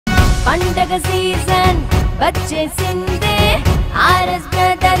పండగ season వచ్చేసిందే RS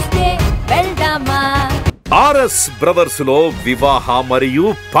brothers కే వెళ్దామా RS brothers లో వివాహ మరియు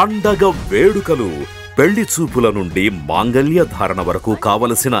పండగ వేడుకలు పెళ్లి చూపుల నుండి మాంగళ్య ధారణ వరకు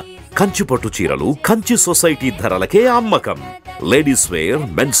కావలసిన కంచి పట్టు చీరలు కంచి సొసైటీ ధరలకే అమ్మకం లేడీస్ వేర్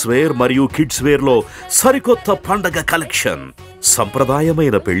మెన్స్ వేర్ మరియు కిడ్స్ వేర్ లో సరికొత్త పండగ కలెక్షన్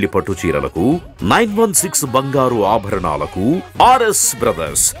సంప్రదాయమైన పెళ్లి పట్టు చీరలకు 916 బంగారు ఆభరణాలకు RS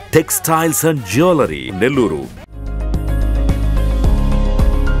brothers textiles and jewellery Nellore.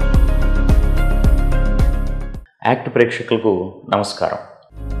 Act ప్రేక్షకులకు నమస్కారం.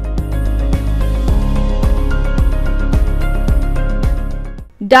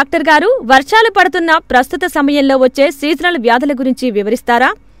 డాక్టర్ గారు, వర్షాలు పడుతున్న ప్రస్తుత సమయంలో వచ్చే సీజనల్ వ్యాధుల గురించి వివరిస్తారా?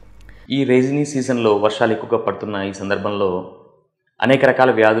 ఈ రైజినీ సీజన్లో వర్షాలు ఎక్కువగా పడుతున్న ఈ సందర్భంలో అనేక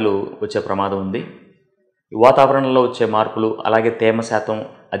రకాల వ్యాధులు వచ్చే ప్రమాదం ఉంది. వాతావరణంలో వచ్చే మార్పులు అలాగే తేమ శాతం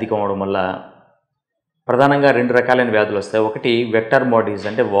అధికం అవడం వల్ల ప్రధానంగా రెండు రకాలైన వ్యాధులు వస్తాయి. ఒకటి వెక్టర్ బాడీస్,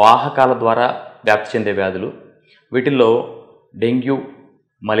 అంటే వాహకాల ద్వారా వ్యాప్తి చెందే వ్యాధులు. వీటిల్లో dengue,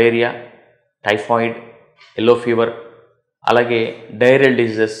 malaria, typhoid, yellow fever, అలాగే డైరియల్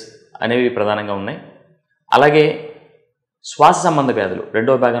డిజీజెస్ అనేవి ప్రధానంగా ఉన్నాయి. అలాగే శ్వాస సంబంధ వ్యాధులు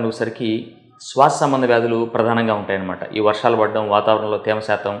రెండవ భాగానికి వచ్చేసరికి శ్వాస సంబంధ వ్యాధులు ప్రధానంగా ఉంటాయన్నమాట. ఈ వర్షాలు పడడం, వాతావరణంలో తేమ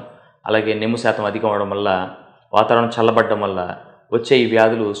శాతం అలాగే నిమ్ము శాతం అధికం అవడం వల్ల, వాతావరణం చల్లబడడం వల్ల వచ్చే ఈ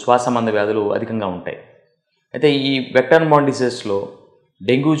వ్యాధులు శ్వాస సంబంధ వ్యాధులు అధికంగా ఉంటాయి. అయితే ఈ వెక్టర్ బార్న్ డిసీజెస్లో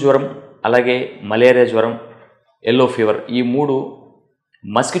డెంగ్యూ జ్వరం, అలాగే మలేరియా జ్వరం, ఎల్లో ఫీవర్, ఈ మూడు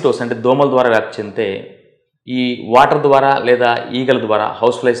మస్కిటోస్ అంటే దోమల ద్వారా వ్యాప్తి చెందితే ఈ వాటర్ ద్వారా లేదా ఈగల ద్వారా,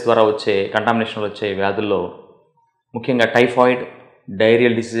 హౌస్ ఫ్లైస్ ద్వారా వచ్చే కంటామినేషన్లు వచ్చే వ్యాధుల్లో ముఖ్యంగా టైఫాయిడ్,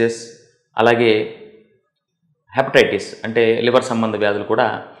 డైరియల్ డిసీజెస్, అలాగే హెపటైటిస్ అంటే లివర్ సంబంధ వ్యాధులు కూడా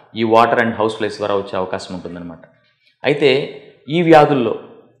ఈ వాటర్ అండ్ హౌస్ ఫ్లైస్ ద్వారా వచ్చే అవకాశం ఉంటుందన్నమాట. అయితే ఈ వ్యాధుల్లో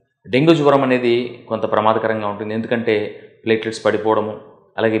డెంగ్యూ జ్వరం అనేది కొంత ప్రమాదకరంగా ఉంటుంది. ఎందుకంటే ప్లేట్లెట్స్ పడిపోవడము,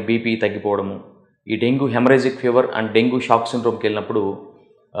 అలాగే బీపీ తగ్గిపోవడము. ఈ dengue haemorrhagic fever and dengue shock సిండ్రోమ్కి వెళ్ళినప్పుడు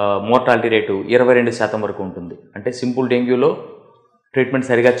మోర్టాలిటీ రేటు 22% వరకు ఉంటుంది. అంటే సింపుల్ డెంగ్యూలో ట్రీట్మెంట్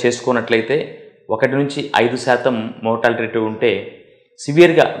సరిగా చేసుకున్నట్లయితే 1 నుంచి 5% మోర్టాలిటీ రేటు ఉంటే,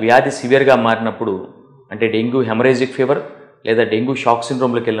 వ్యాధి సివియర్గా మారినప్పుడు అంటే డెంగ్యూ హెమరేజిక్ ఫీవర్ లేదా డెంగ్యూ షాక్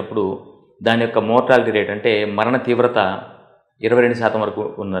సిండ్రోమ్లోకి వెళ్ళినప్పుడు దాని యొక్క మోర్టాలిటీ రేట్ అంటే మరణ తీవ్రత 22% వరకు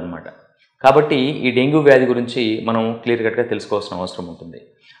ఉందన్నమాట. కాబట్టి ఈ డెంగ్యూ వ్యాధి గురించి మనం క్లియర్ కట్గా తెలుసుకోవాల్సిన అవసరం ఉంటుంది.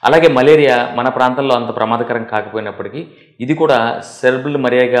 అలాగే మలేరియా మన ప్రాంతంలో అంత ప్రమాదకరం కాకపోయినప్పటికీ ఇది కూడా సెర్బుల్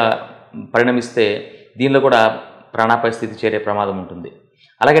మలేరియాగా పరిణమిస్తే దీనిలో కూడా ప్రాణాపాయ స్థితి చేరే ప్రమాదం ఉంటుంది.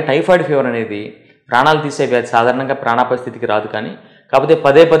 అలాగే టైఫాయిడ్ ఫీవర్ అనేది ప్రాణాలు తీసే వ్యాధి. సాధారణంగా ప్రాణాపాయ స్థితికి రాదు, కానీ కాకపోతే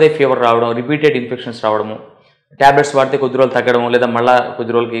పదే ఫీవర్ రావడం, రిపీటెడ్ ఇన్ఫెక్షన్స్ రావడము, ట్యాబ్లెట్స్ వాడితే కొద్ది రోజులు తగ్గడము లేదా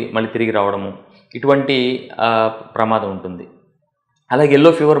కొద్ది రోజులకి మళ్ళీ తిరిగి రావడము, ఇటువంటి ప్రమాదం ఉంటుంది. అలాగే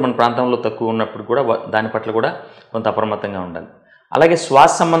ఎల్లో ఫీవర్ మన ప్రాంతంలో తక్కువ ఉన్నప్పుడు కూడా దాని పట్ల కూడా కొంత అప్రమత్తంగా ఉండాలి. అలాగే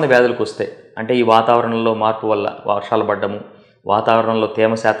శ్వాస సంబంధ వ్యాధులకు వస్తే, అంటే ఈ వాతావరణంలో మార్పు వల్ల వర్షాలు పడ్డము, వాతావరణంలో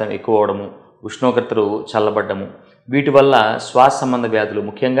తేమ శాతం ఎక్కువ అవడము, ఉష్ణోగ్రతలు చల్లబడ్డము, వీటి వల్ల శ్వాస సంబంధ వ్యాధులు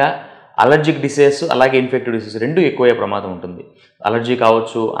ముఖ్యంగా అలర్జిక్ డిసీజెస్ అలాగే ఇన్ఫెక్టివ్ డిసీజ్ రెండు ఎక్కువయ్యే ప్రమాదం ఉంటుంది. అలర్జీ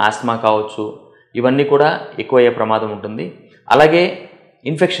కావచ్చు, ఆస్మా కావచ్చు, ఇవన్నీ కూడా ఎక్కువయ్యే ప్రమాదం ఉంటుంది. అలాగే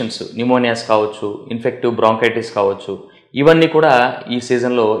ఇన్ఫెక్షన్స్, న్యూమోనియాస్ కావచ్చు, ఇన్ఫెక్టివ్ బ్రాంకైటిస్ కావచ్చు, ఇవన్నీ కూడా ఈ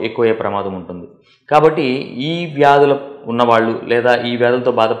సీజన్లో ఎక్కువయ్యే ప్రమాదం ఉంటుంది. కాబట్టి ఈ వ్యాధులు ఉన్నవాళ్ళు లేదా ఈ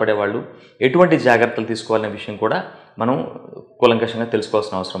వ్యాధులతో బాధపడేవాళ్ళు ఎటువంటి జాగ్రత్తలు తీసుకోవాలనే విషయం కూడా మనం కూలంకషంగా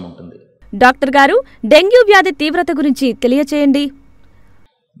తెలుసుకోవాల్సిన అవసరం ఉంటుంది. డాక్టర్ గారు, డెంగ్యూ వ్యాధి తీవ్రత గురించి తెలియచేయండి.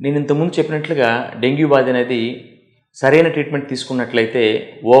 నేను ఇంతకుముందు చెప్పినట్లుగా డెంగ్యూ వ్యాధి అనేది సరైన ట్రీట్మెంట్ తీసుకున్నట్లయితే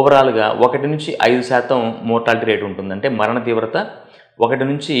ఓవరాల్గా 1 నుంచి 5% మోర్టాలిటీ రేట్ ఉంటుంది. అంటే మరణ తీవ్రత 1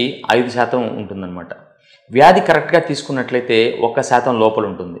 నుంచి 5% ఉంటుందన్నమాట. వ్యాధి కరెక్ట్గా తీసుకున్నట్లయితే 1% లోపల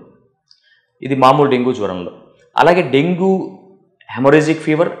ఉంటుంది. ఇది మామూలు డెంగ్యూ జ్వరంలో. అలాగే dengue haemorrhagic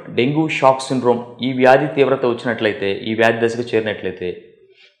fever, dengue shock syndrome, ఈ వ్యాధి తీవ్రత వచ్చినట్లయితే, ఈ వ్యాధి దశకు చేరినట్లయితే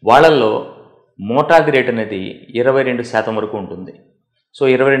వాళ్ళల్లో మోర్టాలిటీ రేట్ అనేది 22% వరకు ఉంటుంది. సో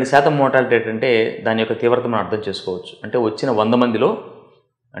 22% మోర్టాలిటీ రేట్ అంటే దాని యొక్క తీవ్రత మనం అర్థం చేసుకోవచ్చు. అంటే వచ్చిన 100 మందిలో,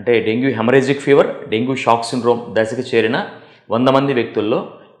 అంటే dengue haemorrhagic fever, dengue shock syndrome దశకు చేరిన 100 మంది వ్యక్తుల్లో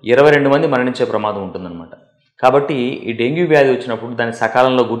 22 మంది మరణించే ప్రమాదం ఉంటుందన్నమాట. కాబట్టి ఈ డెంగ్యూ వ్యాధి వచ్చినప్పుడు దాన్ని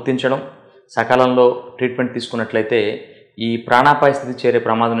సకాలంలో గుర్తించడం, సకాలంలో ట్రీట్మెంట్ తీసుకున్నట్లయితే ఈ ప్రాణాపాయ స్థితి చేరే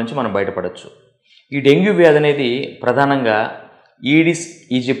ప్రమాదం నుంచి మనం బయటపడవచ్చు. ఈ డెంగ్యూ వ్యాధి అనేది ప్రధానంగా ఈడిస్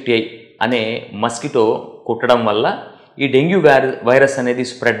ఈజిప్టిఐ అనే మస్కిటో కుట్టడం వల్ల ఈ డెంగ్యూ వైరస్ అనేది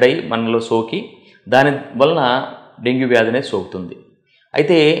స్ప్రెడ్ అయ్యి మనలో సోకి దాని వలన డెంగ్యూ వ్యాధి అనేది సోకుతుంది.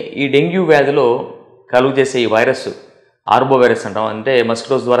 అయితే ఈ డెంగ్యూ వ్యాధిలో కలుగు చేసే ఈ వైరస్ ఆర్బో వైరస్ అంటాం. అంటే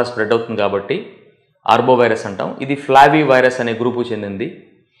మస్కిటోస్ ద్వారా స్ప్రెడ్ అవుతుంది కాబట్టి ఆర్బో వైరస్ అంటాం. ఇది ఫ్లావీ వైరస్ అనే గ్రూపుకు చెందింది.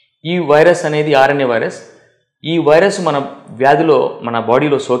 ఈ వైరస్ అనేది ఆర్ఎన్ఏ వైరస్. ఈ వైరస్ మన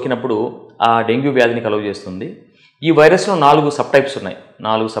బాడీలో సోకినప్పుడు ఆ డెంగ్యూ వ్యాధిని కలుగజేస్తుంది. ఈ వైరస్లో 4 సబ్ టైప్స్ ఉన్నాయి.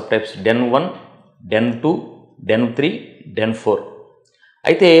 4 sub types: den 1, den 2, den 3, den 4.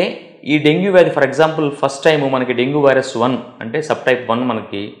 అయితే ఈ డెంగ్యూ వ్యాధి ఫర్ ఎగ్జాంపుల్ ఫస్ట్ టైం మనకి డెంగ్యూ వైరస్ 1 అంటే సబ్ టైప్ 1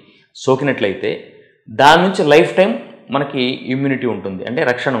 మనకి సోకినట్లయితే దాని నుంచి లైఫ్ టైం మనకి ఇమ్యూనిటీ ఉంటుంది, అంటే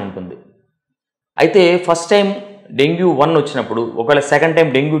రక్షణ ఉంటుంది. అయితే ఫస్ట్ టైం డెంగ్యూ 1 వచ్చినప్పుడు ఒకవేళ సెకండ్ టైం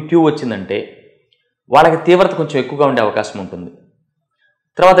డెంగ్యూ 2 వచ్చిందంటే వాళ్ళకి తీవ్రత కొంచెం ఎక్కువగా ఉండే అవకాశం ఉంటుంది.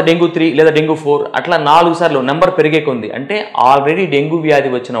 తర్వాత డెంగ్యూ 3 లేదా డెంగ్యూ 4 అట్లా 4 సార్లు నెంబర్ పెరిగే కొంది. అంటే ఆల్రెడీ డెంగ్యూ వ్యాధి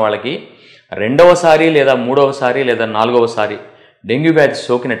వచ్చిన వాళ్ళకి రెండవసారి లేదా మూడవసారి లేదా 4వసారి డెంగ్యూ వ్యాధి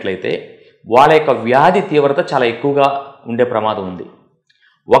సోకినట్లయితే వాళ్ళ యొక్క వ్యాధి తీవ్రత చాలా ఎక్కువగా ఉండే ప్రమాదం ఉంది.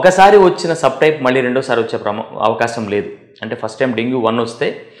 ఒకసారి వచ్చిన సబ్ టైప్ మళ్ళీ రెండోసారి వచ్చే అవకాశం లేదు. అంటే ఫస్ట్ టైం డెంగ్యూ 1 వస్తే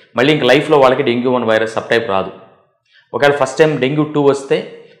మళ్ళీ ఇంక లైఫ్లో వాళ్ళకి డెంగ్యూ 1 వైరస్ సబ్ టైప్ రాదు. ఒకవేళ ఫస్ట్ టైం డెంగ్యూ 2 వస్తే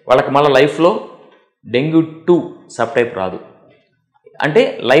వాళ్ళకి మళ్ళీ లైఫ్లో డెంగ్యూ 2 సబ్ టైప్ రాదు. అంటే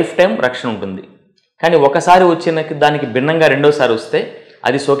లైఫ్ టైం రక్షణ ఉంటుంది. కానీ ఒకసారి వచ్చిన దానికి భిన్నంగా రెండోసారి వస్తే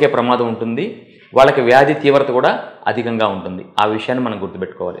అది సోకే ప్రమాదం ఉంటుంది. వాళ్ళకి వ్యాధి తీవ్రత కూడా అధికంగా ఉంటుంది. ఆ విషయాన్ని మనం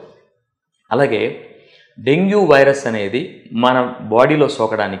గుర్తుపెట్టుకోవాలి. అలాగే డెంగ్యూ వైరస్ అనేది మన బాడీలో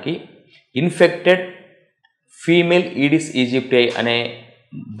సోకడానికి ఇన్ఫెక్టెడ్ ఫీమేల్ ఈడిస్ ఈజిప్టిఐ అనే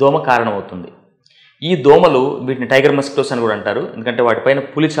దోమ కారణమవుతుంది. ఈ దోమలు వీటిని టైగర్ మస్కిటోస్ అని కూడా అంటారు. ఎందుకంటే వాటిపైన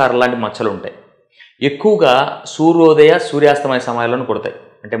పులిచార లాంటి మచ్చలు ఉంటాయి. ఎక్కువగా సూర్యోదయ సూర్యాస్తమయ సమయాల్లోనూ కుడతాయి.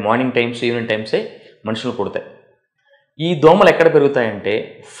 అంటే మార్నింగ్ టైమ్స్ ఈవినింగ్ టైమ్సే మనుషులు కుడతాయి. ఈ దోమలు ఎక్కడ పెరుగుతాయంటే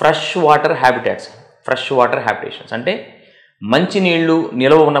ఫ్రెష్ వాటర్ హ్యాబిటేషన్స్ అంటే మంచినీళ్లు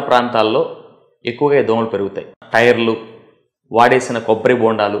నిల్వ ఉన్న ప్రాంతాల్లో ఎక్కువగా ఈ దోమలు పెరుగుతాయి. టైర్లు, వాడేసిన కొబ్బరి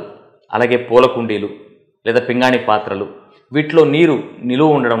బోండాలు, అలాగే పూల కుండీలు లేదా పింగాణి పాత్రలు, వీటిలో నీరు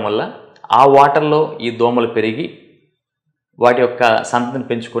నిలువ ఉండడం వల్ల ఆ వాటర్లో ఈ దోమలు పెరిగి వాటి యొక్క సంతతిని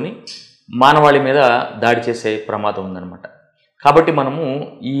పెంచుకొని మానవాళి మీద దాడి చేసే ప్రమాదం ఉందన్నమాట. కాబట్టి మనము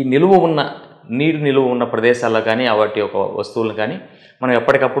ఈ నీరు నిలువ ఉన్న ప్రదేశాల్లో కానీ వాటి యొక్క వస్తువులను కానీ మనం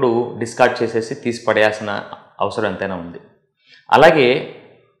ఎప్పటికప్పుడు డిస్కార్డ్ చేసేసి తీసి పడేయాల్సిన అవసరం ఎంతైనా ఉంది. అలాగే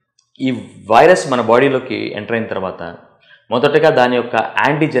ఈ వైరస్ మన బాడీలోకి ఎంటర్ అయిన తర్వాత మొదటగా దాని యొక్క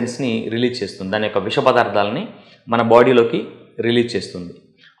యాంటీజెన్స్ని రిలీజ్ చేస్తుంది. దాని యొక్క విష పదార్థాలని మన బాడీలోకి రిలీజ్ చేస్తుంది.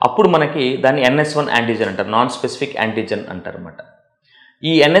 అప్పుడు మనకి దాన్ని NS1 యాంటీజెన్ అంటారు, నాన్ స్పెసిఫిక్ యాంటీజెన్ అంటారు అన్నమాట.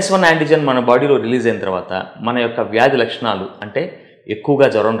 ఈ NS1 యాంటీజెన్ మన బాడీలో రిలీజ్ అయిన తర్వాత మన యొక్క వ్యాధి లక్షణాలు అంటే ఎక్కువగా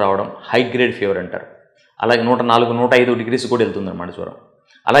జ్వరం రావడం, హై గ్రేడ్ ఫీవర్ అంటారు. అలాగే 104, 105 డిగ్రీస్ కూడా వెళ్తుందన్నమాట జ్వరం.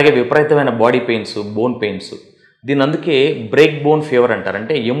 అలాగే విపరీతమైన బాడీ పెయిన్స్, బోన్ పెయిన్స్, దీని అందుకే బ్రేక్ బోన్ ఫీవర్ అంటారు.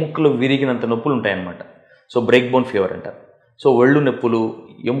 అంటే ఎముకలు విరిగినంత నొప్పులు ఉంటాయన్నమాట. సో బ్రేక్ బోన్ ఫీవర్ అంటారు. సో ఒళ్ళు నొప్పులు,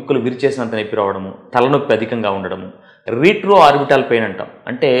 ఎముకలు విరిచేసినంత నొప్పి రావడము, తలనొప్పి అధికంగా ఉండడము, రీట్రో ఆర్బిటాల్ పెయిన్ అంటాం.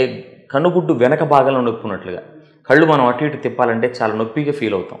 అంటే కనుగుడ్డు వెనక భాగంలో నొప్పి ఉన్నట్లుగా, కళ్ళు మనం అటు ఇటు తిప్పాలంటే చాలా నొప్పిగా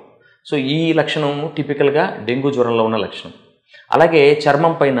ఫీల్ అవుతాం. సో ఈ లక్షణం టిపికల్గా డెంగ్యూ జ్వరంలో ఉన్న లక్షణం. అలాగే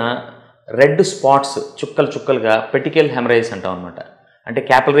చర్మం పైన రెడ్ స్పాట్స్, చుక్కలుగా పెటికల్ హెమరేజ్ అంటాం అనమాట. అంటే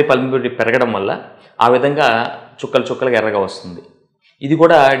క్యాపిలరీ పల్మిబిలిటీ పెరగడం వల్ల ఆ విధంగా చుక్కలుగా ఎర్రగా వస్తుంది. ఇది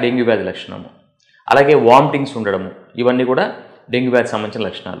కూడా డెంగ్యూ వ్యాధి లక్షణము. అలాగే వామిటింగ్స్ ఉండడము, ఇవన్నీ కూడా డెంగ్యూ వ్యాధి సంబంధించిన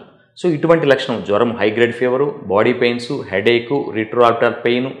లక్షణాలు. సో ఇటువంటి లక్షణం జ్వరం, high grade fever, body pains, headache, రీట్రో orbital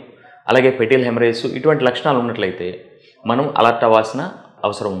pain, అలాగే పెటిల్ హెమరేజ్, ఇటువంటి లక్షణాలు ఉన్నట్లయితే మనం అలర్ట్ అవ్వాల్సిన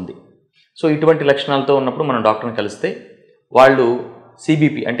అవసరం ఉంది. సో ఇటువంటి లక్షణాలతో ఉన్నప్పుడు మనం డాక్టర్ని కలిస్తే వాళ్ళు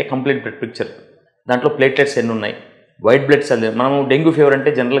CBP అంటే కంప్లీట్ బ్లడ్ పిక్చర్, దాంట్లో ప్లేట్లెట్స్ ఎన్ని ఉన్నాయి, వైట్ బ్లడ్ సెల్. మనము డెంగ్యూ ఫీవర్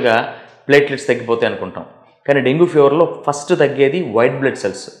అంటే జనరల్గా ప్లేట్లెట్స్ తగ్గిపోతాయి అనుకుంటాం. కానీ డెంగ్యూ ఫీవర్లో ఫస్ట్ తగ్గేది white blood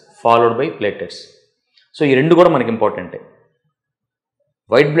cells followed by platelets. So ఈ రెండు కూడా మనకి ఇంపార్టెంటే.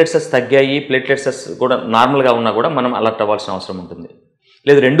 వైట్ బ్లడ్ సెల్స్ తగ్గాయి, ప్లేట్లెట్ సెల్స్ కూడా నార్మల్గా ఉన్నా కూడా మనం అలర్ట్ అవ్వాల్సిన అవసరం ఉంటుంది.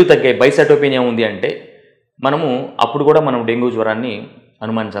 లేదు రెండు తగ్గాయి, బైసైటోపీనియా ఉంది అంటే అప్పుడు కూడా మనం డెంగ్యూ జ్వరాన్ని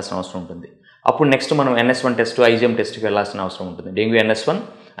అనుమానించాల్సిన అవసరం ఉంటుంది. అప్పుడు నెక్స్ట్ మనం NS1 టెస్ట్, IgM టెస్ట్కి వెళ్ళాల్సిన అవసరం ఉంటుంది. Dengue NS1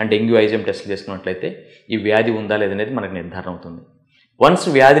 and dengue IgM టెస్ట్లు చేసుకున్నట్లయితే ఈ వ్యాధి ఉందా లేదనేది మనకు నిర్ధారణ అవుతుంది. వన్స్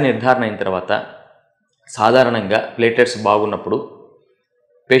వ్యాధి నిర్ధారణ అయిన తర్వాత సాధారణంగా ప్లేట్లెట్స్ బాగున్నప్పుడు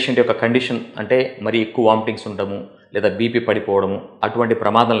పేషెంట్ యొక్క కండిషన్ అంటే మరి ఎక్కువ వామిటింగ్స్ ఉండటము లేదా బీపీ పడిపోవడము, అటువంటి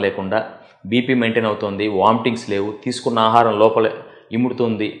ప్రమాదం లేకుండా బీపీ మెయింటైన్ అవుతుంది, వామిటింగ్స్ లేవు, తీసుకున్న ఆహారం లోపల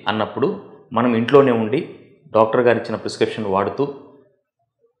ఇముడుతుంది అన్నప్పుడు మనం ఇంట్లోనే ఉండి డాక్టర్ గారు ఇచ్చిన ప్రిస్క్రిప్షన్ వాడుతూ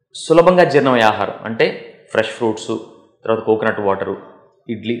సులభంగా జీర్ణమయ్యే ఆహారం అంటే ఫ్రెష్ ఫ్రూట్స్, తర్వాత coconut water,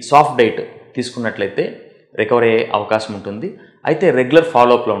 idli, soft diet తీసుకున్నట్లయితే రికవరీ అయ్యే అవకాశం ఉంటుంది. అయితే రెగ్యులర్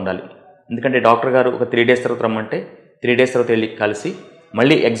ఫాలోఅప్లో ఉండాలి. ఎందుకంటే డాక్టర్ గారు ఒక 3 డేస్ తర్వాత రమ్మంటే 3 డేస్ తర్వాత వెళ్ళి కలిసి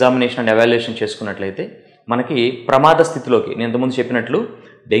మళ్ళీ ఎగ్జామినేషన్ అండ్ ఎవాల్యుయేషన్ చేసుకున్నట్లయితే మనకి ప్రమాద స్థితిలోకి, నేను ఇంతకుముందు చెప్పినట్లు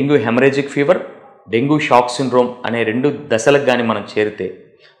dengue haemorrhagic fever, dengue shock syndrome అనే 2 దశలకు కానీ మనం చేరితే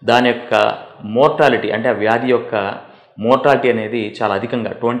దాని యొక్క మోర్టాలిటీ అంటే ఆ వ్యాధి యొక్క మోర్టాలిటీ అనేది చాలా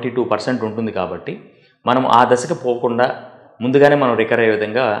అధికంగా 22% ఉంటుంది. కాబట్టి మనం ఆ దశకు పోకుండా ముందుగానే మనం రికవర్ అయ్యే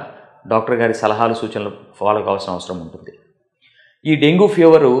విధంగా డాక్టర్ గారి సలహాలు సూచనలు ఫాలో కావాల్సిన అవసరం ఉంటుంది. ఈ డెంగ్యూ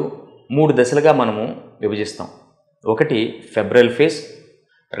ఫీవరు 3 దశలుగా మనము విభజిస్తాం. 1 febrile phase,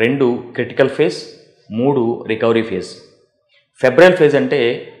 2 critical phase, 3 recovery phase. Febrile phase అంటే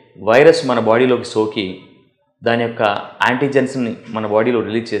వైరస్ మన బాడీలోకి సోకి దాని యొక్క యాంటీజెన్స్ని మన బాడీలో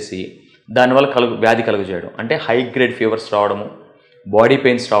రిలీజ్ చేసి దానివల్ల వ్యాధి కలుగజేయడం. అంటే హై గ్రేడ్ ఫీవర్స్ రావడము, బాడీ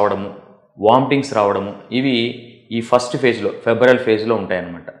పెయిన్స్ రావడము, వామిటింగ్స్ రావడము, ఇవి ఈ ఫస్ట్ ఫేజ్లో ఫెబ్రల్ ఫేజ్లో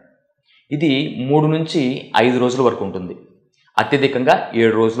ఉంటాయన్నమాట. ఇది 3 నుంచి 5 రోజుల వరకు ఉంటుంది. అత్యధికంగా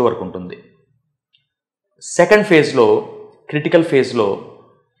 7 రోజుల వరకు ఉంటుంది. సెకండ్ ఫేజ్లో క్రిటికల్ ఫేజ్లో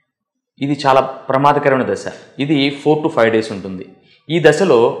ఇది చాలా ప్రమాదకరమైన దశ. ఇది 4 to 5 days ఉంటుంది. ఈ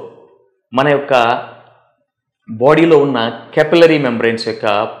దశలో మన యొక్క బాడీలో ఉన్న కెపిలరీ మెంబ్రెయిన్స్ యొక్క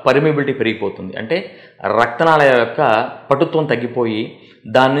పర్మిబిలిటీ పెరిగిపోతుంది. అంటే రక్తనాళాల యొక్క పటుత్వం తగ్గిపోయి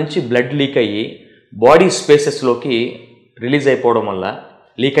దాని నుంచి బ్లడ్ లీక్ అయ్యి బాడీ స్పేసెస్లోకి రిలీజ్ అయిపోవడం వల్ల,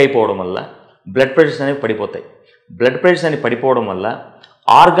 లీక్ అయిపోవడం వల్ల బ్లడ్ ప్రెషర్స్ అనేవి పడిపోతాయి. బ్లడ్ ప్రెషర్స్ అనేవి పడిపోవడం వల్ల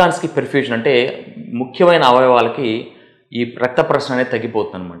ఆర్గాన్స్కి పెర్ఫ్యూజన్, అంటే ముఖ్యమైన అవయవాలకి ఈ రక్త ప్రసరణ అనేది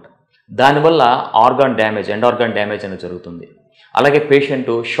తగ్గిపోతుంది అనమాట. దానివల్ల organ damage, end organ damage అనేది జరుగుతుంది. అలాగే పేషెంట్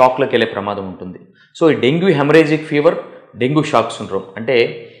షాక్లోకి వెళ్ళే ప్రమాదం ఉంటుంది. సో ఈ dengue haemorrhagic fever, dengue shock syndrome అంటే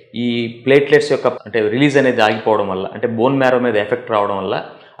ఈ ప్లేట్లెట్స్ యొక్క అంటే రిలీజ్ అనేది ఆగిపోవడం వల్ల, అంటే బోన్ మ్యారో మీద ఎఫెక్ట్ రావడం వల్ల,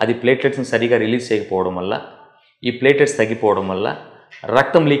 అది ప్లేట్లెట్స్ని సరిగా రిలీజ్ చేయకపోవడం వల్ల, ఈ ప్లేట్లెట్స్ తగ్గిపోవడం వల్ల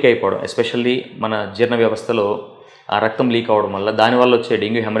రక్తం లీక్ అయిపోవడం, ఎస్పెషల్లీ మన జీర్ణ వ్యవస్థలో ఆ రక్తం లీక్ అవ్వడం వల్ల దానివల్ల వచ్చే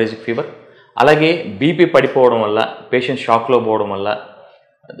డెంగ్యూ హెమరేజిక్ ఫీవర్. అలాగే బీపీ పడిపోవడం వల్ల, పేషెంట్ షాక్లో పోవడం వల్ల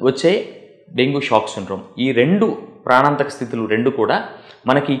వచ్చే డెంగ్యూ షాక్ సిండ్రోమ్. ఈ 2 ప్రాణాంతక స్థితులు 2 కూడా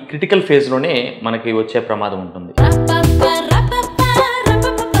మనకి క్రిటికల్ ఫేజ్లోనే మనకి వచ్చే ప్రమాదం ఉంటుంది.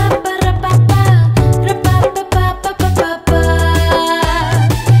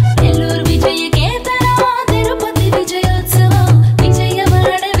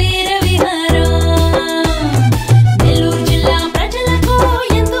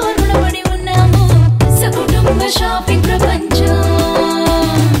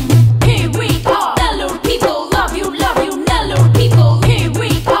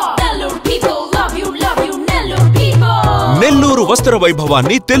 నెల్లూరు వస్త్ర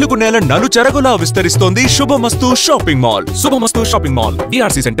వైభవాన్ని తెలుగు నేల నలుచెరగులా విస్తరిస్తోంది శుభమస్తు షాపింగ్ మాల్. శుభమస్తు shopping mall,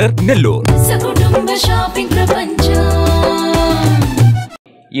 DRC centre, Nellore.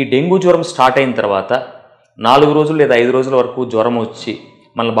 ఈ డెంగ్యూ జ్వరం స్టార్ట్ అయిన తర్వాత 4 రోజులు లేదా 5 రోజుల వరకు జ్వరం వచ్చి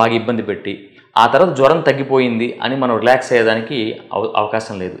మనల్ని బాగా ఇబ్బంది పెట్టి ఆ తర్వాత జ్వరం తగ్గిపోయింది అని మనం రిలాక్స్ అయ్యేదానికి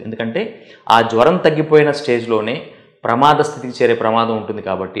అవకాశం లేదు. ఎందుకంటే ఆ జ్వరం తగ్గిపోయిన స్టేజ్లోనే ప్రమాద స్థితికి చేరే ప్రమాదం ఉంటుంది.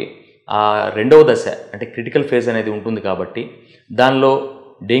 కాబట్టి ఆ 2వ దశ అంటే క్రిటికల్ ఫేజ్ అనేది ఉంటుంది. కాబట్టి దానిలో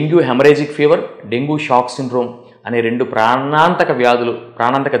dengue haemorrhagic fever, dengue shock syndrome అనే 2 ప్రాణాంతక వ్యాధులు,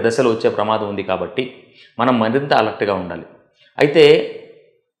 ప్రాణాంతక దశలు వచ్చే ప్రమాదం ఉంది. కాబట్టి మనం మరింత అలర్ట్గా ఉండాలి. అయితే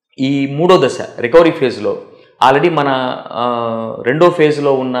ఈ 3వ దశ రికవరీ ఫేజ్లో ఆల్రెడీ మన 2వ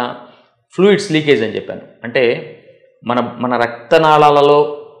ఫేజ్లో ఉన్న ఫ్లూయిడ్స్ లీకేజ్ అని చెప్పాను. అంటే మన రక్తనాళాలలో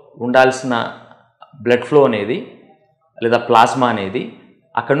ఉండాల్సిన బ్లడ్ ఫ్లో అనేది లేదా ప్లాస్మా అనేది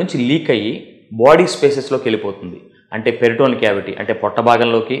అక్కడ నుంచి లీక్ అయ్యి బాడీ స్పేసెస్లోకి వెళ్ళిపోతుంది. అంటే పెరిటోనల్ క్యావిటీ అంటే పొట్ట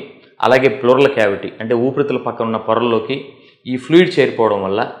భాగంలోకి, అలాగే ప్లోరల్ క్యావిటీ అంటే ఊపిరితిత్తుల పక్కన ఉన్న పొరల్లోకి ఈ ఫ్లూయిడ్ చేరిపోవడం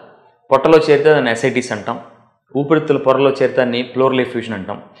వల్ల పొట్టలో చేరితే దాన్ని ఎసైటిస్ అంటాం, ఊపిరితిత్తుల పొరలో చేరితే దాన్ని ప్లోరల్ ఎఫ్యూషన్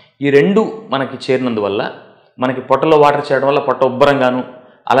అంటాం. ఈ 2 మనకి చేరినందువల్ల మనకి పొట్టలో వాటర్ చేరడం వల్ల పొట్ట ఉబ్బరంగాను,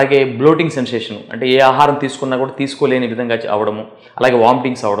 అలాగే బ్లోటింగ్ సెన్సేషన్ అంటే ఏ ఆహారం తీసుకున్నా కూడా తీసుకోలేని విధంగా అవడము, అలాగే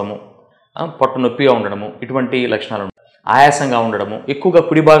వామిటింగ్స్ అవడము, పొట్ట నొప్పిగా ఉండడము, ఇటువంటి లక్షణాలు ఉంటాయి. ఆయాసంగా ఉండడము, ఎక్కువగా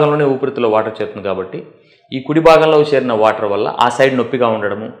కుడి భాగంలోనే ఊపిరితిత్తులో వాటర్ చేరుతుంది. కాబట్టి ఈ కుడి భాగంలో చేరిన వాటర్ వల్ల ఆ సైడ్ నొప్పిగా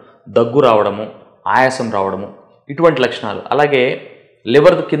ఉండడము, దగ్గు రావడము, ఆయాసం రావడము, ఇటువంటి లక్షణాలు. అలాగే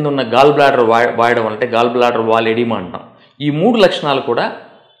లివర్ కింద ఉన్న గాల్ బ్లాడర్ వాయడం అంటే గాల్ బ్లాడర్ వాల్ ఎడిమా అంటాం. ఈ 3 లక్షణాలు కూడా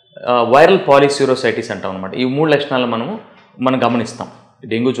వైరల్ పాలిస్యూరోసైటిస్ అంటాం అనమాట. ఈ 3 లక్షణాలు మనం గమనిస్తాం.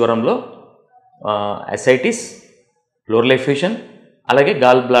 డెంగ్యూ జ్వరంలో ఎసైటిస్, ప్లోరల్ ఎఫ్యూషన్, అలాగే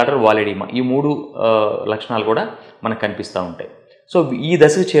గాల్ బ్లాడర్ వాల్ ఎడిమా, ఈ 3 లక్షణాలు కూడా మనకు కనిపిస్తూ ఉంటాయి. సో ఈ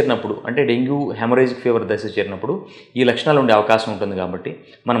దశకు చేరినప్పుడు అంటే డెంగ్యూ హెమరేజిక్ ఫీవర్ దశకు చేరినప్పుడు ఈ లక్షణాలు ఉండే అవకాశం ఉంటుంది. కాబట్టి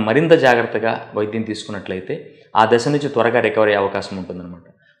మనం మరింత జాగ్రత్తగా వైద్యం తీసుకున్నట్లయితే ఆ దశ నుంచి త్వరగా రికవరీ అయ్యే అవకాశం ఉంటుందన్నమాట.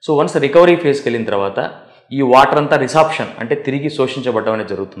 సో వన్స్ రికవరీ ఫేజ్కి వెళ్ళిన తర్వాత ఈ వాటర్ అంతా రిసాప్షన్ అంటే తిరిగి శోషించబడడం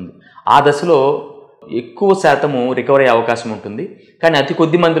అనేది జరుగుతుంది. ఆ దశలో ఎక్కువ శాతము రికవరీ అయ్యే అవకాశం ఉంటుంది. కానీ అతి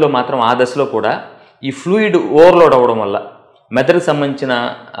కొద్ది మందిలో మాత్రం ఆ దశలో కూడా ఈ ఫ్లూయిడ్ ఓవర్లోడ్ అవ్వడం వల్ల మెదడుకు సంబంధించిన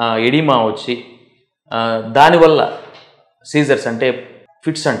ఎడిమా వచ్చి దానివల్ల సీజర్స్ అంటే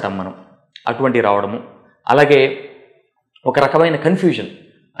ఫిట్స్ అంటాం మనం, అటువంటి రావడము, అలాగే ఒక రకమైన కన్ఫ్యూజన్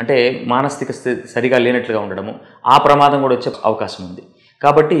అంటే మానసిక స్థితి సరిగా లేనట్లుగా ఉండడము, ఆ ప్రమాదం కూడా వచ్చే అవకాశం ఉంది.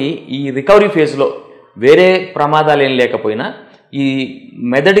 కాబట్టి ఈ రికవరీ ఫేజ్లో వేరే ప్రమాదాలు ఏం లేకపోయినా ఈ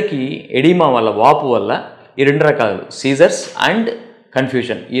మెదడుకి ఎడిమా వల్ల, వాపు వల్ల ఈ 2 రకాలు సీజర్స్ అండ్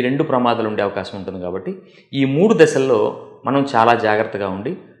కన్ఫ్యూజన్, ఈ 2 ప్రమాదాలు ఉండే అవకాశం ఉంటుంది. కాబట్టి ఈ 3 దశల్లో మనం చాలా జాగ్రత్తగా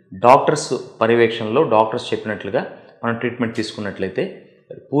ఉండి డాక్టర్స్ పర్యవేక్షణలో డాక్టర్స్ చెప్పినట్లుగా మనం ట్రీట్మెంట్ తీసుకున్నట్లయితే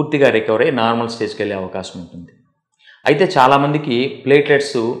పూర్తిగా రికవరీ అయ్యి నార్మల్ స్టేజ్కి వెళ్ళే అవకాశం ఉంటుంది. అయితే చాలామందికి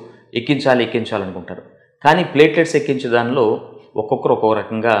ప్లేట్లెట్స్ ఎక్కించాలనుకుంటారు. కానీ ప్లేట్లెట్స్ ఎక్కించే దానిలో ఒక్కొక్కరు ఒక్కొక్క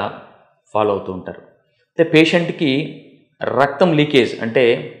రకంగా ఫాలో అవుతూ ఉంటారు. అయితే పేషెంట్కి రక్తం లీకేజ్ అంటే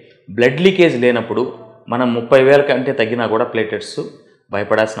బ్లడ్ లీకేజ్ లేనప్పుడు మనం 30,000 కంటే తగ్గినా కూడా ప్లేట్లెట్స్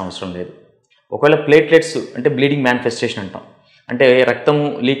భయపడాల్సిన అవసరం లేదు. ఒకవేళ ప్లేట్లెట్స్ అంటే బ్లీడింగ్ మేనిఫెస్టేషన్ అంటాం, అంటే రక్తం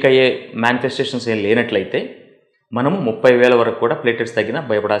లీక్ అయ్యే మేనిఫెస్టేషన్స్ ఏం లేనట్లయితే మనము 30,000 వరకు కూడా ప్లేట్లెట్స్ తగ్గినా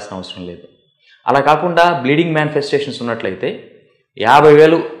భయపడాల్సిన అవసరం లేదు. అలా కాకుండా బ్లీడింగ్ మేనిఫెస్టేషన్స్ ఉన్నట్లయితే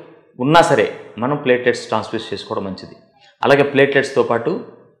 50,000 ఉన్నా సరే మనం ప్లేట్లెట్స్ ట్రాన్స్ఫ్యూజ్ చేసుకోవడం మంచిది. అలాగే ప్లేట్లెట్స్తో పాటు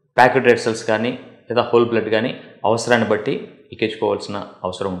ప్యాక్డ్ రెడ్ సెల్స్ కానీ లేదా హోల్ బ్లడ్ కానీ అవసరాన్ని బట్టి ఎక్కించుకోవాల్సిన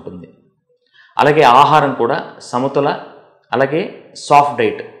అవసరం ఉంటుంది. అలాగే ఆహారం కూడా సమతుల, అలాగే సాఫ్ట్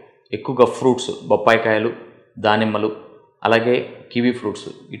డైట్, ఎక్కువగా ఫ్రూట్స్, బొప్పాయికాయలు, దానిమ్మలు, అలాగే కివీ ఫ్రూట్స్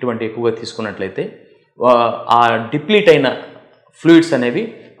ఇటువంటి ఎక్కువగా తీసుకున్నట్లయితే ఆ డిప్లీట్ అయిన ఫ్లూయిడ్స్ అనేవి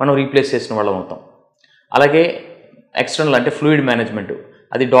మనం రీప్లేస్ చేసిన వాళ్ళం అవుతాం. అలాగే ఎక్స్టర్నల్ అంటే ఫ్లూయిడ్ మేనేజ్మెంట్,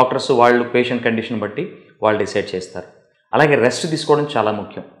 అది డాక్టర్స్ వాళ్ళు పేషెంట్ కండిషన్ బట్టి వాళ్ళు డిసైడ్ చేస్తారు. అలాగే రెస్ట్ తీసుకోవడం చాలా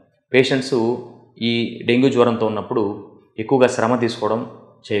ముఖ్యం. పేషెంట్స్ ఈ డెంగ్యూ జ్వరంతో ఉన్నప్పుడు ఎక్కువగా శ్రమ తీసుకోవడం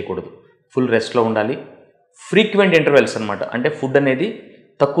చేయకూడదు, ఫుల్ రెస్ట్లో ఉండాలి. ఫ్రీక్వెంట్ ఇంటర్వెల్స్ అనమాట, అంటే ఫుడ్ అనేది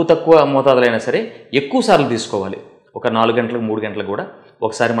తక్కువ మోతాదులైనా సరే ఎక్కువ సార్లు తీసుకోవాలి. ఒక 4 గంటలకు 3 గంటలకు కూడా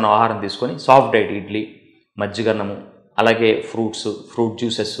ఒకసారి మనం ఆహారం తీసుకొని సాఫ్ట్ డైట్, ఇడ్లీ, మజ్జిగన్నము, అలాగే ఫ్రూట్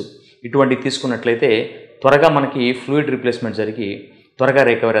జ్యూసెస్ ఇటువంటివి తీసుకున్నట్లయితే త్వరగా మనకి ఫ్లూయిడ్ రీప్లేస్మెంట్ జరిగి త్వరగా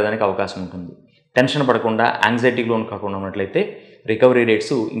రికవరీ అవ్వడానికి అవకాశం ఉంటుంది. టెన్షన్ పడకుండా, యాంగ్జైటీకి లోన్ కాకుండా ఉన్నట్లయితే రికవరీ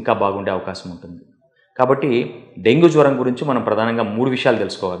రేట్స్ ఇంకా బాగుండే అవకాశం ఉంటుంది. కాబట్టి డెంగ్యూ జ్వరం గురించి మనం ప్రధానంగా 3 విషయాలు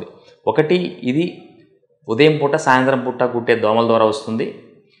తెలుసుకోవాలి. ఒకటి, ఇది ఉదయం పూట సాయంత్రం పూట కుట్టే దోమల ద్వారా వస్తుంది.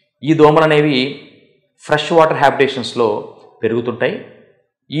 ఈ దోమలు అనేవి ఫ్రెష్ వాటర్ హ్యాబిటేషన్స్లో పెరుగుతుంటాయి.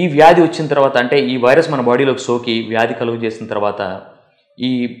 ఈ వ్యాధి వచ్చిన తర్వాత, అంటే ఈ వైరస్ మన బాడీలోకి సోకి వ్యాధి కలుగు చేసిన తర్వాత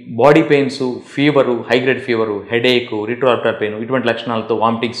ఈ body pains, fever, high grade fever, headache, రిట్రోఆర్టర్ pain ఇటువంటి లక్షణాలతో,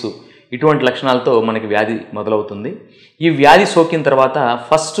 వామిటింగ్స్ ఇటువంటి లక్షణాలతో మనకి వ్యాధి మొదలవుతుంది. ఈ వ్యాధి సోకిన తర్వాత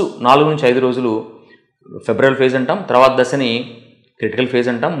ఫస్ట్ 4 నుంచి 5 రోజులు ఫెబ్రవరి ఫేజ్ అంటాం, తర్వాత దశని క్రిటికల్ ఫేజ్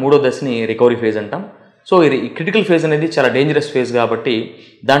అంటాం, 3వ దశని రికవరీ ఫేజ్ అంటాం. సో ఇది క్రిటికల్ ఫేజ్ అనేది చాలా డేంజరస్ ఫేజ్ కాబట్టి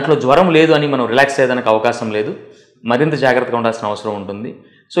దాంట్లో జ్వరం లేదు అని మనం రిలాక్స్ అయ్యేదానికి అవకాశం లేదు, మరింత జాగ్రత్తగా ఉండాల్సిన అవసరం ఉంటుంది.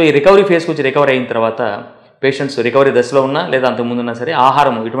 సో ఈ రికవరీ ఫేజ్కి వచ్చి రికవరీ అయిన తర్వాత పేషెంట్స్ రికవరీ దశలో ఉన్నా లేదా అంతకుముందున్నా సరే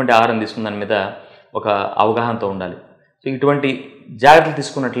ఇటువంటి ఆహారం తీసుకున్న దాని మీద ఒక అవగాహనతో ఉండాలి. సో ఇటువంటి జాగ్రత్తలు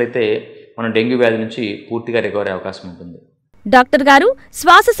తీసుకున్నట్లయితే మనం డెంగ్యూ వ్యాధి నుంచి పూర్తిగా రికవరీ అవకాశం ఉంటుంది. డాక్టర్ గారు,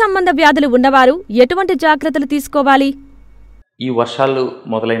 శ్వాస సంబంధ వ్యాధులు ఉన్నవారు ఎటువంటి జాగ్రత్తలు తీసుకోవాలి? ఈ వర్షాలు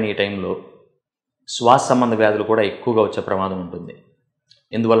మొదలైన ఈ టైంలో శ్వాస సంబంధ వ్యాధులు కూడా ఎక్కువగా వచ్చే ప్రమాదం ఉంటుంది.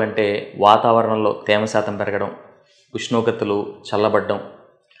 ఎందువల్లంటే వాతావరణంలో తేమ శాతం పెరగడం, ఉష్ణోగ్రతలు చల్లబడడం,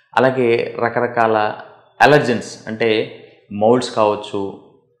 అలాగే రకరకాల అలర్జెన్స్ అంటే మౌల్డ్స్ కావచ్చు,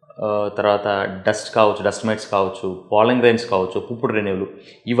 తర్వాత డస్ట్ కావచ్చు, డస్ట్ మైట్స్ కావచ్చు, పాలిన్ గ్రెయిన్స్ కావచ్చు, పుప్పుడు రేణువులు,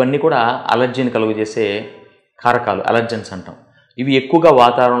 ఇవన్నీ కూడా అలర్జీని కలుగజేసే కారకాలు, అలర్జెన్స్ అంటాం. ఇవి ఎక్కువగా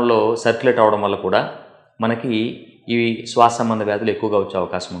వాతావరణంలో సర్క్యులేట్ అవడం వల్ల కూడా మనకి ఈ శ్వాస సంబంధ వ్యాధులు ఎక్కువగా వచ్చే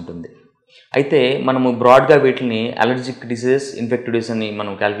అవకాశం ఉంటుంది. అయితే మనము బ్రాడ్గా వీటిని అలర్జిక్ డిసీజెస్, ఇన్ఫెక్టివ్ డిసీజ్ అని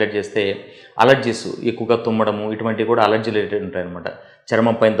మనం క్యాలిక్యులేట్ చేస్తే అలర్జీస్ ఎక్కువగా తుమ్మడము ఇటువంటివి కూడా అలర్జీ రిలేటెడ్ ఉంటాయి అన్నమాట.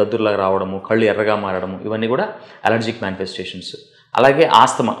 చర్మం పైన దద్దుర్లాగా రావడము, కళ్ళు ఎర్రగా మారడము, ఇవన్నీ కూడా అలర్జిక్ మేనిఫెస్టేషన్స్. అలాగే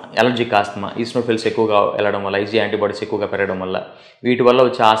ఆస్తమా, అలర్జిక్ ఆస్తమా, ఈస్నోఫిల్స్ ఎక్కువగా వెళ్ళడం వల్ల, ఐజీ యాంటీబాడీస్ ఎక్కువగా పెరగడం వల్ల, వీటి వల్ల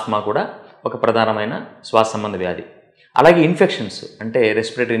వచ్చే ఆస్తమా కూడా ఒక ప్రధానమైన శ్వాస సంబంధ వ్యాధి. అలాగే ఇన్ఫెక్షన్స్ అంటే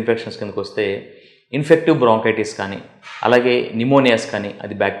రెస్పిరేటరీ ఇన్ఫెక్షన్స్ కిందకు వస్తే ఇన్ఫెక్టివ్ బ్రాంకైటిస్ కానీ, అలాగే నిమోనియాస్ కానీ,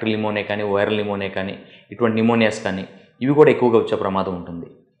 అది బ్యాక్టీరియల్ నిమోనియా కానీ, వైరల్ నిమోనియా కానీ, ఇటువంటి నిమోనియాస్ కానీ ఇవి కూడా ఎక్కువగా వచ్చే ప్రమాదం ఉంటుంది.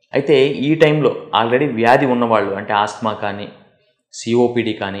 అయితే ఈ టైంలో ఆల్రెడీ వ్యాధి ఉన్నవాళ్ళు అంటే ఆస్తమా కానీ,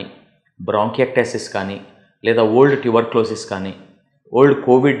 సిఓపిడి కానీ, బ్రాంకియాక్టైసిస్ కానీ, లేదా ఓల్డ్ ట్యూబర్క్లోసిస్ కానీ, old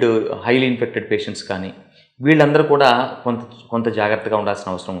Covid highly infected patients కానీ, వీళ్ళందరూ కూడా కొంత జాగ్రత్తగా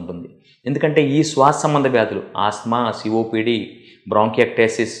ఉండాల్సిన అవసరం ఉంటుంది. ఎందుకంటే ఈ శ్వాస సంబంధ వ్యాధులు asthma, COPD,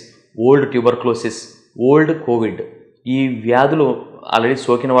 బ్రాంకియాక్టైసిస్, old tuberculosis, old Covid, ఈ వ్యాధులు ఆల్రెడీ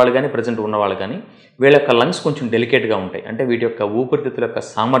సోకిన వాళ్ళు కానీ ప్రజెంట్ ఉన్నవాళ్ళు కానీ వీళ్ళ యొక్క లంగ్స్ కొంచెం డెలికేట్గా ఉంటాయి, అంటే వీటి యొక్క ఊపిరితిత్తుల యొక్క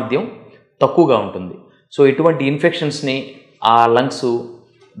సామర్థ్యం తక్కువగా ఉంటుంది. సో ఇటువంటి ఇన్ఫెక్షన్స్ని ఆ లంగ్స్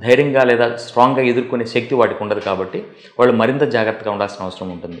ధైర్యంగా లేదా స్ట్రాంగ్గా ఎదుర్కొనే శక్తి వాటికి ఉండదు కాబట్టి వాళ్ళు మరింత జాగ్రత్తగా ఉండాల్సిన అవసరం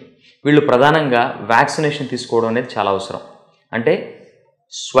ఉంటుంది. వీళ్ళు ప్రధానంగా వ్యాక్సినేషన్ తీసుకోవడం అనేది చాలా అవసరం. అంటే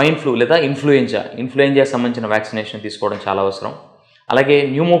స్వైన్ ఫ్లూ లేదా ఇన్ఫ్లుయెంజా సంబంధించిన వ్యాక్సినేషన్ తీసుకోవడం చాలా అవసరం. అలాగే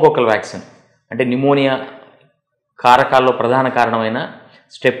న్యూమోకోకల్ వ్యాక్సిన్ అంటే నిమోనియా కారకాల్లో ప్రధాన కారణమైన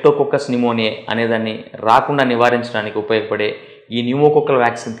స్ట్రెప్టోకోకస్ నిమోనియా అనేదాన్ని రాకుండా నివారించడానికి ఉపయోగపడే ఈ న్యూమోకోకల్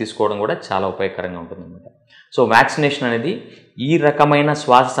వ్యాక్సిన్ తీసుకోవడం కూడా చాలా ఉపయోగకరంగా ఉంటుందన్నమాట. సో వ్యాక్సినేషన్ అనేది ఈ రకమైన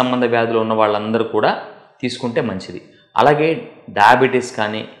శ్వాస సంబంధ వ్యాధులు ఉన్న వాళ్ళందరూ కూడా తీసుకుంటే మంచిది. అలాగే డయాబెటీస్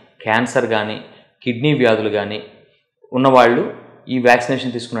కానీ, క్యాన్సర్ కానీ, కిడ్నీ వ్యాధులు కానీ ఉన్నవాళ్ళు ఈ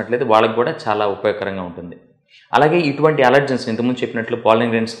వ్యాక్సినేషన్ తీసుకున్నట్లయితే వాళ్ళకి కూడా చాలా ఉపయోగకరంగా ఉంటుంది. అలాగే ఇటువంటి అలర్జెన్స్ ఇంతకుముందు చెప్పినట్లు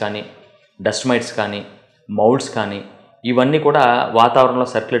పాలన్ గ్రెయిన్స్ కానీ, డస్ట్ మైట్స్ కానీ, మౌల్డ్స్ కానీ ఇవన్నీ కూడా వాతావరణంలో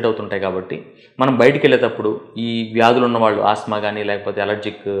సర్క్యులేట్ అవుతుంటాయి. కాబట్టి మనం బయటికి వెళ్ళేటప్పుడు ఈ వ్యాధులు ఉన్నవాళ్ళు ఆస్మా కానీ లేకపోతే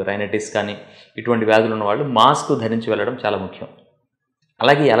అలర్జిక్ రైనైటిస్ కానీ ఇటువంటి వ్యాధులు ఉన్నవాళ్ళు మాస్క్ ధరించి వెళ్ళడం చాలా ముఖ్యం.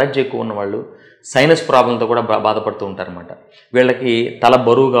 అలాగే అలర్జీ ఎక్కువ ఉన్నవాళ్ళు సైనస్ ప్రాబ్లంతో కూడా బాధపడుతూ ఉంటారన్నమాట. వీళ్ళకి తల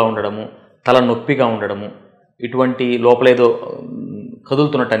బరువుగా ఉండడము, తల నొప్పిగా ఉండడము, ఇటువంటి లోపలేదో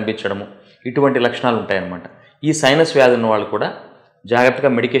కదులుతున్నట్టు అనిపించడము ఇటువంటి లక్షణాలు ఉంటాయన్నమాట. ఈ సైనస్ వ్యాధి ఉన్న వాళ్ళు కూడా జాగ్రత్తగా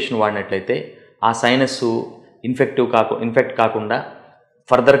మెడికేషన్ వాడినట్లయితే ఆ సైనస్ ఇన్ఫెక్ట్ కాకుండా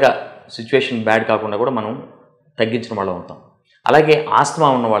ఫర్దర్గా సిచ్యువేషన్ బ్యాడ్ కాకుండా కూడా మనం తగ్గించిన వాళ్ళం అవుతాం. అలాగే ఆస్తమా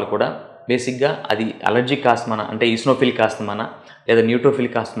ఉన్న వాళ్ళు కూడా బేసిక్గా అది అలర్జిక్ ఆస్తమానా అంటే ఈస్నోఫిలిక్ ఆస్తమానా లేదా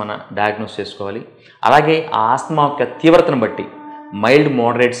న్యూట్రోఫిలిక్ ఆస్తమానా డయాగ్నోస్ చేసుకోవాలి. అలాగే ఆ ఆస్తమా యొక్క తీవ్రతను బట్టి మైల్డ్,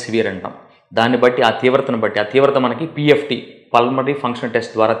 మోడరేట్, సివియర్ అంటాం. దాన్ని బట్టి ఆ తీవ్రత మనకి పిఎఫ్టి పల్మనరీ ఫంక్షన్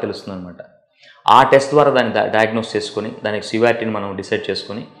టెస్ట్ ద్వారా తెలుస్తుంది అనమాట. ఆ టెస్ట్ ద్వారా దాన్ని డయాగ్నోస్ చేసుకొని దానికి సివియారిటీని మనం డిసైడ్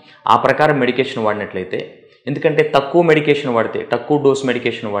చేసుకొని ఆ ప్రకారం మెడికేషన్ వాడినట్లయితే, ఎందుకంటే తక్కువ డోస్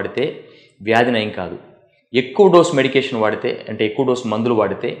మెడికేషన్ వాడితే వ్యాధి నయం కాదు. ఎక్కువ డోస్ మెడికేషన్ వాడితే అంటే ఎక్కువ డోస్ మందులు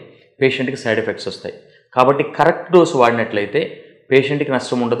వాడితే పేషెంట్కి సైడ్ ఎఫెక్ట్స్ వస్తాయి. కాబట్టి కరెక్ట్ డోస్ వాడినట్లయితే పేషెంట్కి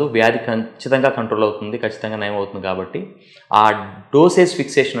నష్టం ఉండదు, వ్యాధి ఖచ్చితంగా కంట్రోల్ అవుతుంది, ఖచ్చితంగా నయం అవుతుంది. కాబట్టి ఆ డోసేజ్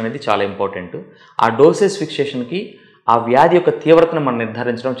ఫిక్సేషన్ అనేది చాలా ఇంపార్టెంట్. ఆ డోసేజ్ ఫిక్సేషన్కి ఆ వ్యాధి యొక్క తీవ్రతను మనం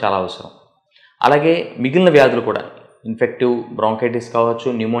నిర్ధారించడం చాలా అవసరం. అలాగే మిగిలిన వ్యాధులు కూడా ఇన్ఫెక్టివ్ బ్రాంకైటిస్ కావచ్చు,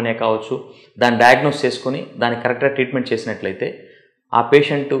 న్యూమోనియా కావచ్చు, దాన్ని డయాగ్నోస్ చేసుకొని దానికి కరెక్ట్గా ట్రీట్మెంట్ చేసినట్లయితే ఆ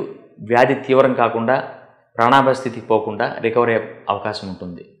పేషెంట్ వ్యాధి తీవ్రం కాకుండా ప్రాణాపాయ స్థితికి పోకుండా రికవరీ అయ్యే అవకాశం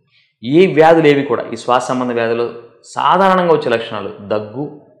ఉంటుంది. ఈ వ్యాధులు ఏవి కూడా ఈ శ్వాస సంబంధ వ్యాధులు సాధారణంగా వచ్చే లక్షణాలు దగ్గు,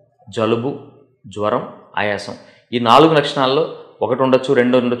 జలుబు, జ్వరం, ఆయాసం. ఈ 4 లక్షణాల్లో 1 ఉండొచ్చు,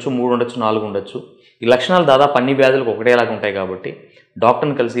 2 ఉండొచ్చు, 3 ఉండొచ్చు, 4 ఉండొచ్చు. ఈ లక్షణాలు దాదాపు అన్ని వ్యాధులకు ఒకటేలాగా ఉంటాయి. కాబట్టి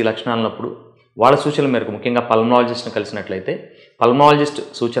డాక్టర్ని కలిసి ఈ లక్షణాలన్నప్పుడు వాళ్ళ సూచనల మేరకు, ముఖ్యంగా పల్మనాలజిస్ట్ని కలిసినట్లయితే పల్మనాలజిస్ట్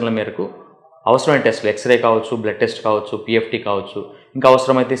సూచనల మేరకు అవసరమైన టెస్టులు ఎక్స్రే కావచ్చు, బ్లడ్ టెస్ట్ కావచ్చు, పిఎఫ్టీ కావచ్చు, ఇంకా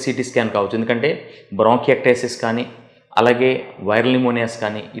అవసరమైతే సిటీ స్కాన్ కావచ్చు. ఎందుకంటే బ్రాంకియక్టైసిస్ కానీ అలాగే వైరల్ న్యూమోనియాస్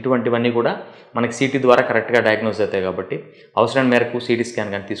కానీ ఇటువంటివన్నీ కూడా మనకి సిటీ ద్వారా కరెక్ట్గా డయాగ్నోస్ అవుతాయి. కాబట్టి అవసరమైన మేరకు సిటీ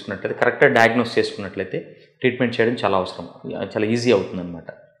స్కాన్ కానీ తీసుకున్నట్లయితే కరెక్ట్గా డయాగ్నోస్ చేసుకున్నట్లయితే ట్రీట్మెంట్ చేయడం చాలా అవసరం, చాలా ఈజీ అవుతుందన్నమాట.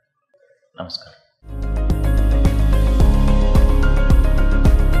 నమస్కారం.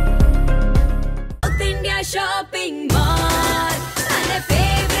 Shopping mall, my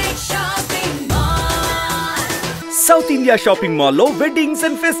favorite shopping mall. South India shopping మాల్లో వెడ్డింగ్స్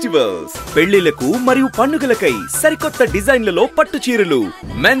అండ్ ఫెస్టివల్స్, పెళ్లిలకు మరియు పండుగలకై సరికొత్త డిజైన్లలో పట్టు చీరలు,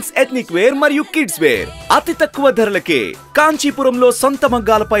 మెన్స్ ఎథ్నిక్ వేర్ మరియు కిడ్స్ వేర్ అతి తక్కువ ధరలకే. కాంచీపురంలో సొంత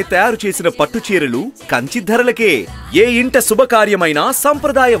మగ్గాలపై తయారు చేసిన పట్టు చీరలు కంచి ధరలకే. ఏ ఇంట శుభకార్యమైన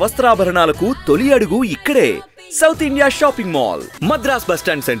సంప్రదాయ వస్త్రాభరణాలకు తొలి అడుగు ఇక్కడే. South India shopping mall, Madras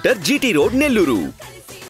bus stand centre, GT road, Nellore.